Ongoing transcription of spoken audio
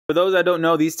For those that don't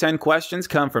know, these 10 questions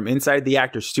come from inside the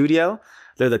actor studio.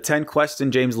 They're the 10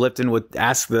 questions James Lipton would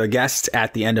ask the guests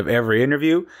at the end of every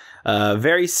interview.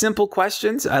 Very simple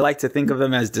questions. I like to think of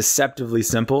them as deceptively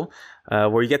simple,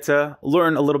 where you get to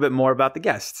learn a little bit more about the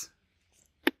guests.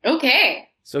 Okay.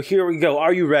 So here we go.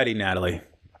 Are you ready, Natalie?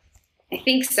 I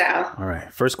think so. All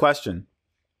right. First question.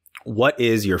 What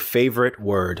is your favorite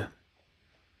word?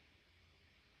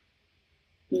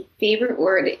 My favorite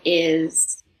word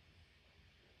is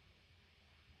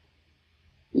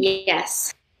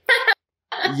yes.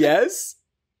 Yes?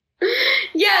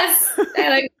 Yes. I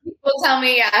like when people tell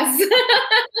me yes.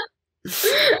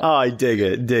 Oh, I dig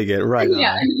it. Dig it. Right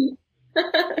on.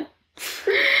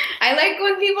 I like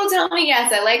when people tell me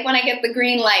yes. I like when I get the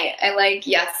green light. I like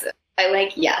yes. I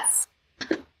like yes.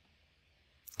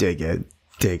 Dig it.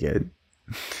 Dig it.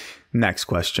 Next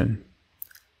question.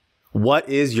 What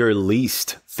is your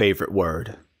least favorite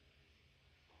word?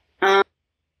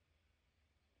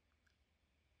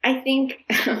 I think,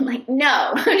 I'm like,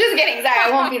 no. I'm just kidding. Sorry,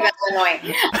 I won't be that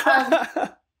annoying.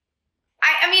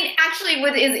 I mean, actually,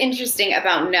 what is interesting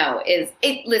about no is,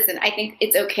 listen, I think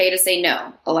it's okay to say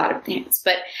no a lot of things,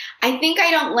 but I think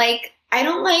I don't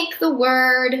like the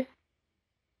word.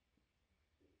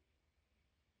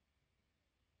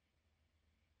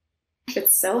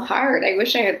 It's so hard. I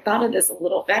wish I had thought of this a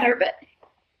little better, but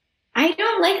I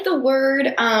don't like the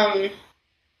word,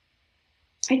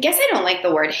 I guess I don't like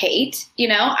the word hate,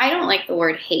 I don't like the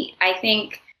word hate. I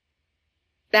think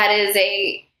that is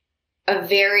a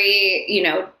very,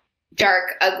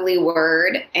 dark, ugly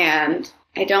word, and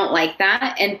I don't like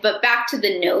that. But back to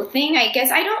the no thing, I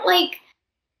guess I don't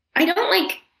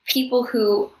like people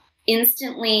who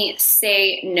instantly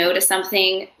say no to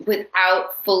something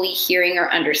without fully hearing or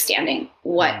understanding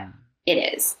what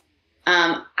it is.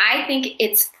 I think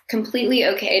it's completely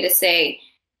okay to say,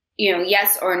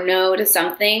 yes or no to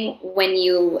something when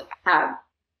you have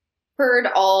heard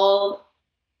all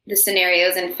the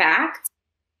scenarios and facts.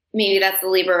 Maybe that's the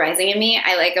Libra rising in me.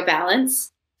 I like a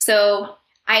balance. So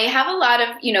I have a lot of,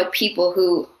 people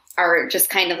who are just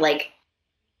kind of like,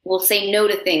 will say no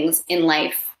to things in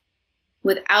life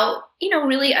without,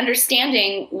 really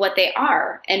understanding what they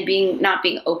are and not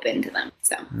being open to them.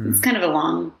 So it's kind of a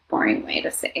long, boring way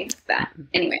to say that.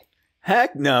 Anyway.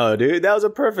 Heck no, dude. That was a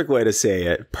perfect way to say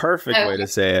it. Perfect way to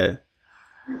say it.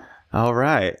 All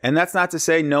right. And that's not to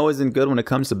say no isn't good when it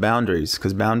comes to boundaries,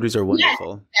 because boundaries are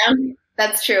wonderful. Yeah,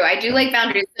 that's true. I do like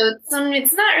boundaries. So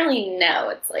it's not really no.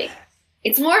 It's like,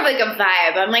 it's more of like a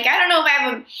vibe. I'm like, I don't know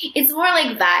if it's more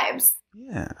like vibes.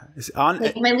 Yeah.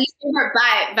 Like my least favorite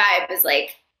vibe is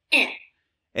like, eh.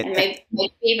 And my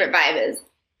favorite vibe is.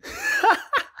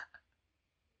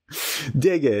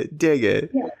 Dig it. Dig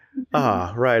it. Yeah.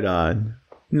 Right on.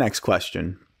 Next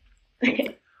question.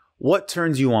 Okay. What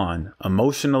turns you on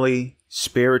emotionally,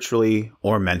 spiritually,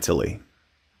 or mentally?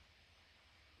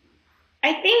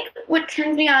 I think what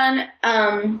turns me on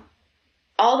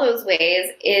all those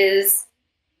ways is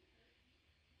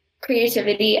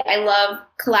creativity. I love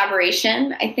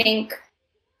collaboration. I think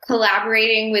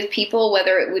collaborating with people,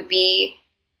 whether it would be,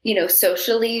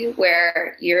 socially,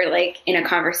 where you're like in a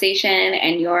conversation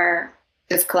and you're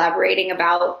just collaborating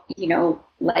about,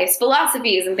 life's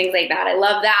philosophies and things like that. I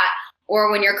love that. Or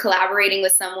when you're collaborating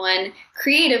with someone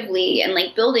creatively and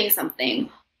like building something,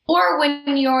 or when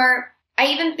I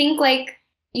even think like,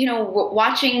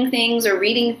 watching things or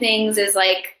reading things is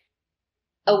like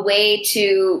a way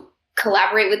to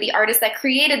collaborate with the artist that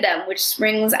created them, which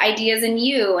springs ideas in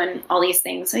you and all these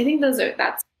things. So I think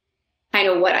that's kind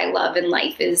of what I love in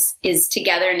life is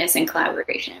togetherness and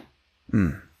collaboration.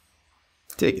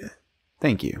 Dig it.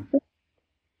 Thank you.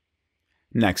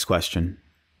 Next question.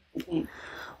 Okay.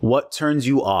 What turns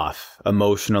you off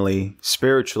emotionally,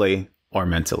 spiritually, or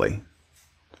mentally?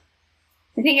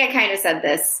 I think I kind of said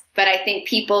this, but I think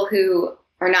people who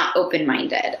are not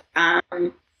open-minded,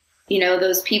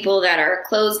 those people that are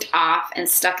closed off and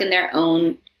stuck in their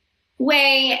own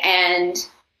way and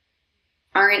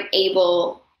aren't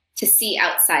able to see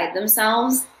outside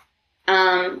themselves.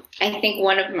 I think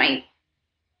one of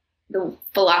the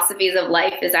philosophies of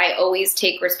life is I always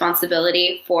take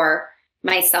responsibility for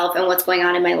myself and what's going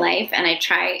on in my life. And I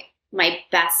try my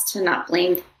best to not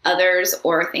blame others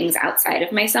or things outside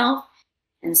of myself.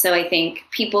 And so I think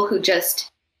people who just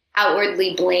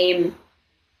outwardly blame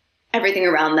everything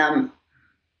around them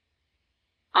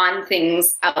on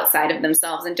things outside of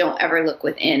themselves and don't ever look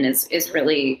within is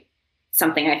really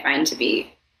something I find to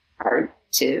be hard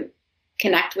to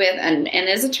connect with and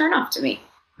is a turnoff to me.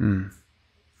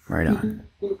 Right on.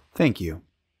 Mm-hmm. Thank you.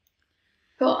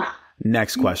 Cool.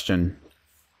 Next question.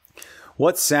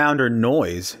 What sound or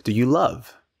noise do you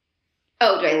love?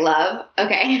 Oh, do I love?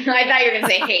 Okay. I thought you were going to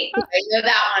say hate. I know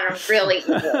that one really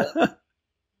easily.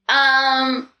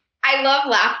 I love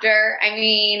laughter. I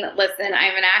mean, listen,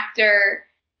 I'm an actor.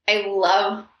 I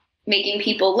love making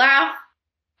people laugh.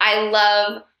 I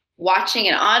love watching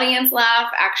an audience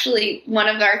laugh. Actually, one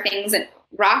of our things at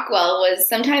Rockwell was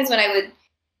sometimes when I would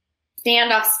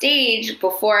stand off stage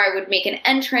before I would make an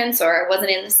entrance or I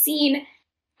wasn't in the scene,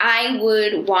 I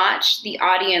would watch the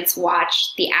audience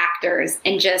watch the actors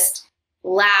and just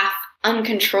laugh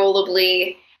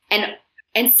uncontrollably and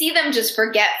see them just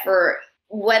forget for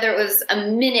whether it was a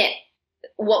minute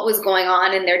what was going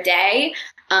on in their day.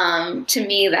 To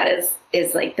me, that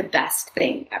is like the best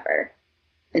thing ever,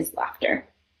 is laughter.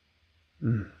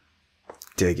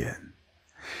 Dig it.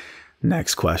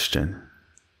 Next question.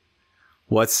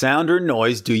 What sound or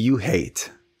noise do you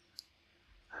hate?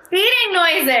 Eating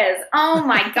noises. Oh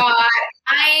my God.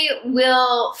 I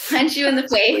will punch you in the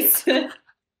face.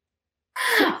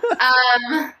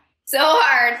 So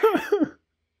hard.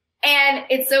 And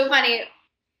it's so funny.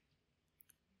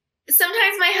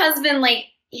 Sometimes my husband, like,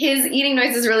 his eating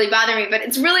noises really bother me, but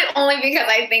it's really only because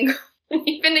I think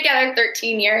we've been together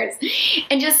 13 years.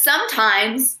 And just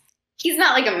sometimes, he's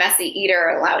not like a messy eater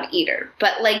or a loud eater,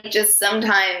 but like just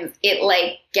sometimes it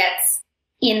like gets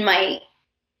in my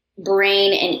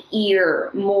brain and ear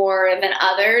more than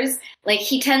others. Like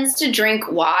he tends to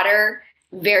drink water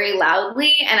very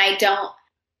loudly and I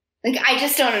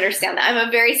just don't understand that. I'm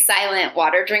a very silent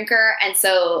water drinker. And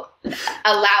so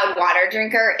a loud water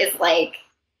drinker is like,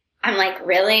 I'm like,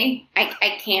 really? I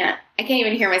can't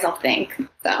even hear myself think.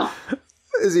 So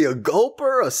is he a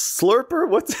gulper, a slurper?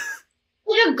 What's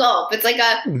like a gulp? It's like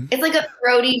a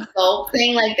throaty gulp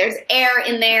thing. Like there's air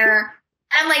in there.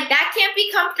 And I'm like, that can't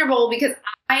be comfortable because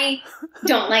I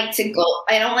don't like to gulp.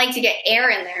 I don't like to get air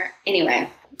in there. Anyway,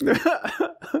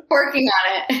 working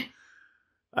on it.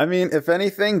 I mean, if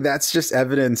anything, that's just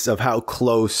evidence of how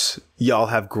close y'all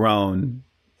have grown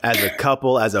as a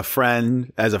couple, as a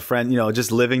friend, you know,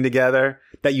 just living together,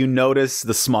 that you notice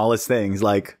the smallest things,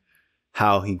 like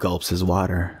how he gulps his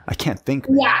water. I can't think,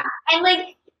 man. Yeah. And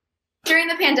like during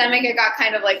the pandemic, it got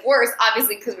kind of like worse,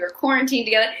 obviously, because we were quarantined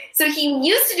together. So he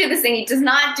used to do this thing. He does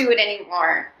not do it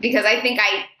anymore because I think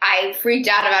I freaked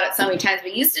out about it so many times.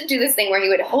 But he used to do this thing where he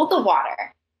would hold the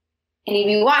water and he'd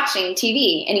be watching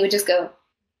TV and he would just go.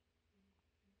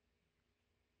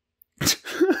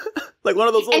 Like one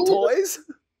of those little toys?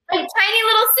 Like tiny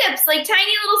little sips.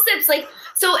 Like,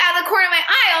 so out of the corner of my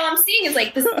eye, all I'm seeing is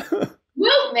like this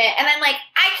movement. And I'm like,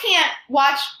 I can't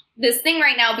watch this thing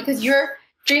right now because you're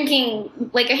drinking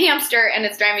like a hamster and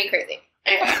it's driving me crazy.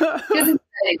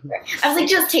 Anyway, I was like,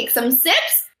 just take some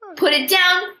sips, put it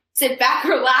down, sit back,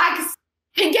 relax,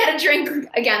 and get a drink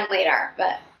again later.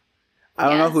 But I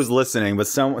don't know who's listening, but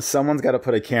someone's got to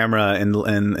put a camera in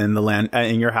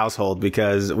in your household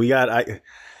because we got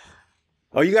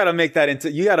you got to make that into,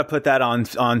 you got to put that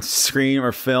on screen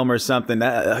or film or something.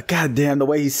 That God damn, the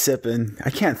way he's sipping, I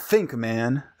can't think,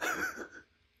 man.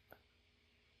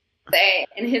 Say,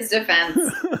 in his defense,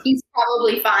 he's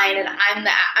probably fine, and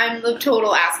I'm the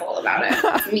total asshole about it.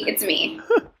 It's me.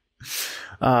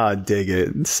 Dig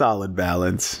it. Solid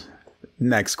balance.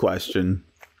 Next question.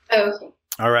 Okay.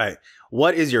 All right.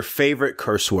 What is your favorite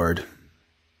curse word?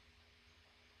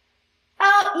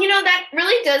 You know, that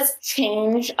really does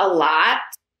change a lot.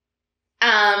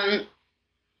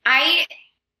 I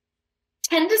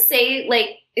tend to say,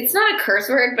 like, it's not a curse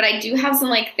word, but I do have some,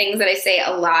 like, things that I say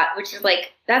a lot, which is,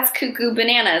 like, that's cuckoo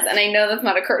bananas. And I know that's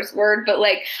not a curse word, but,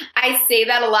 like, I say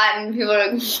that a lot, and people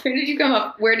are like, where did you come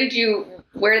up? Where did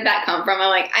that come from? I'm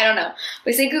like, I don't know.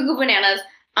 We say cuckoo bananas.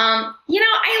 You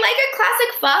know, I like a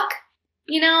classic fuck,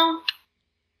 you know.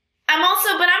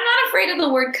 But I'm not afraid of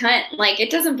the word cunt. Like,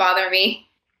 it doesn't bother me.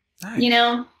 Nice. You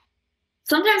know?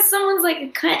 Sometimes someone's like a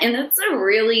cunt, and that's a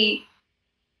really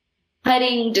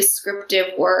cutting,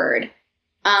 descriptive word.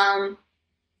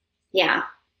 Yeah.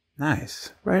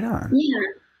 Nice. Right on. Yeah.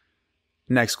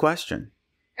 Next question.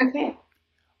 Okay.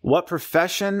 What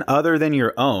profession other than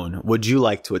your own would you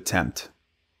like to attempt?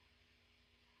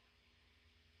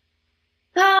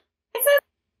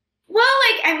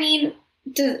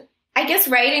 I guess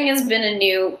writing has been a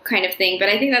new kind of thing, but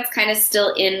I think that's kind of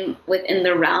still within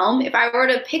the realm. If I were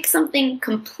to pick something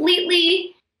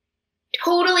completely,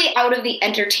 totally out of the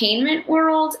entertainment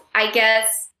world, I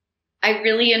guess I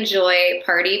really enjoy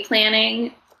party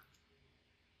planning.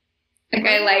 Like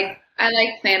I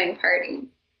like planning parties.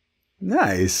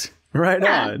 Nice. Right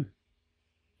on.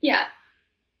 Yeah.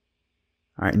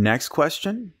 All right, next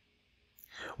question.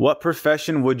 What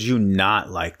profession would you not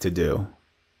like to do?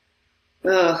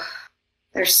 Ugh.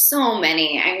 There's so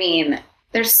many. I mean,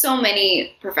 there's so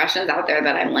many professions out there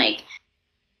that I'm like,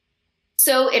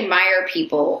 so admire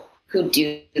people who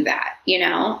do that, you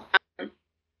know?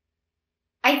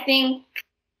 I think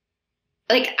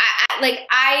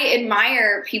I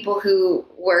admire people who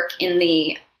work in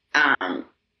the,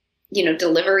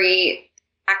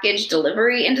 package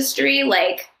delivery industry.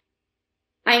 Like,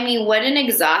 I mean, what an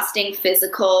exhausting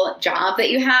physical job that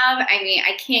you have. I mean,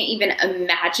 I can't even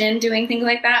imagine doing things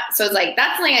like that. So it's like,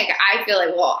 that's something like, I feel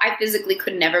like, well, I physically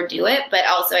could never do it, but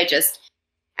also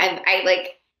I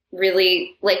like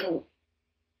really like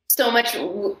so much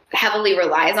heavily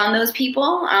relies on those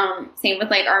people. Same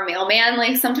with like our mailman.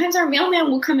 Like sometimes our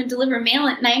mailman will come and deliver mail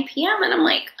at 9 p.m. and I'm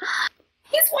like,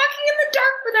 he's walking in the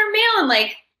dark with our mail. And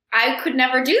like, I could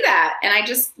never do that. And I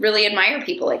just really admire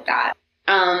people like that.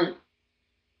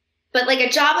 But like a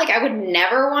job like I would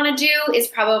never want to do is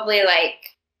probably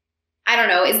like, I don't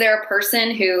know, is there a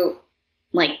person who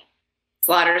like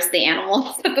slaughters the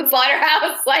animals at the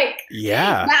slaughterhouse? Like,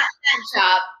 yeah, that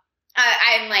job.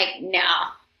 I'm like,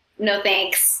 no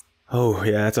thanks. Oh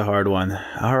yeah, that's a hard one.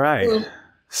 All right. Ooh.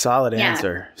 Solid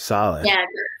answer. Solid. Yeah.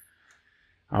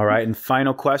 All right. And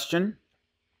final question.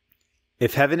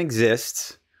 If heaven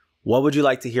exists, what would you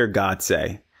like to hear God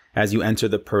say as you enter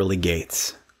the pearly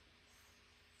gates?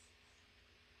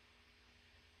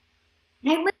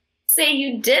 I would say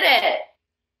you did it.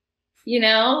 You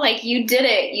know, like you did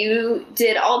it. You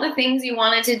did all the things you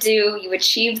wanted to do. You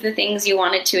achieved the things you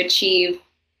wanted to achieve.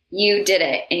 You did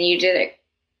it, and you did it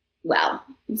well.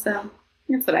 So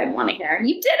that's what I'd want to hear.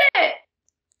 You did it.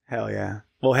 Hell yeah.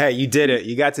 Well, hey, you did it.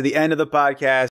 You got to the end of the podcast.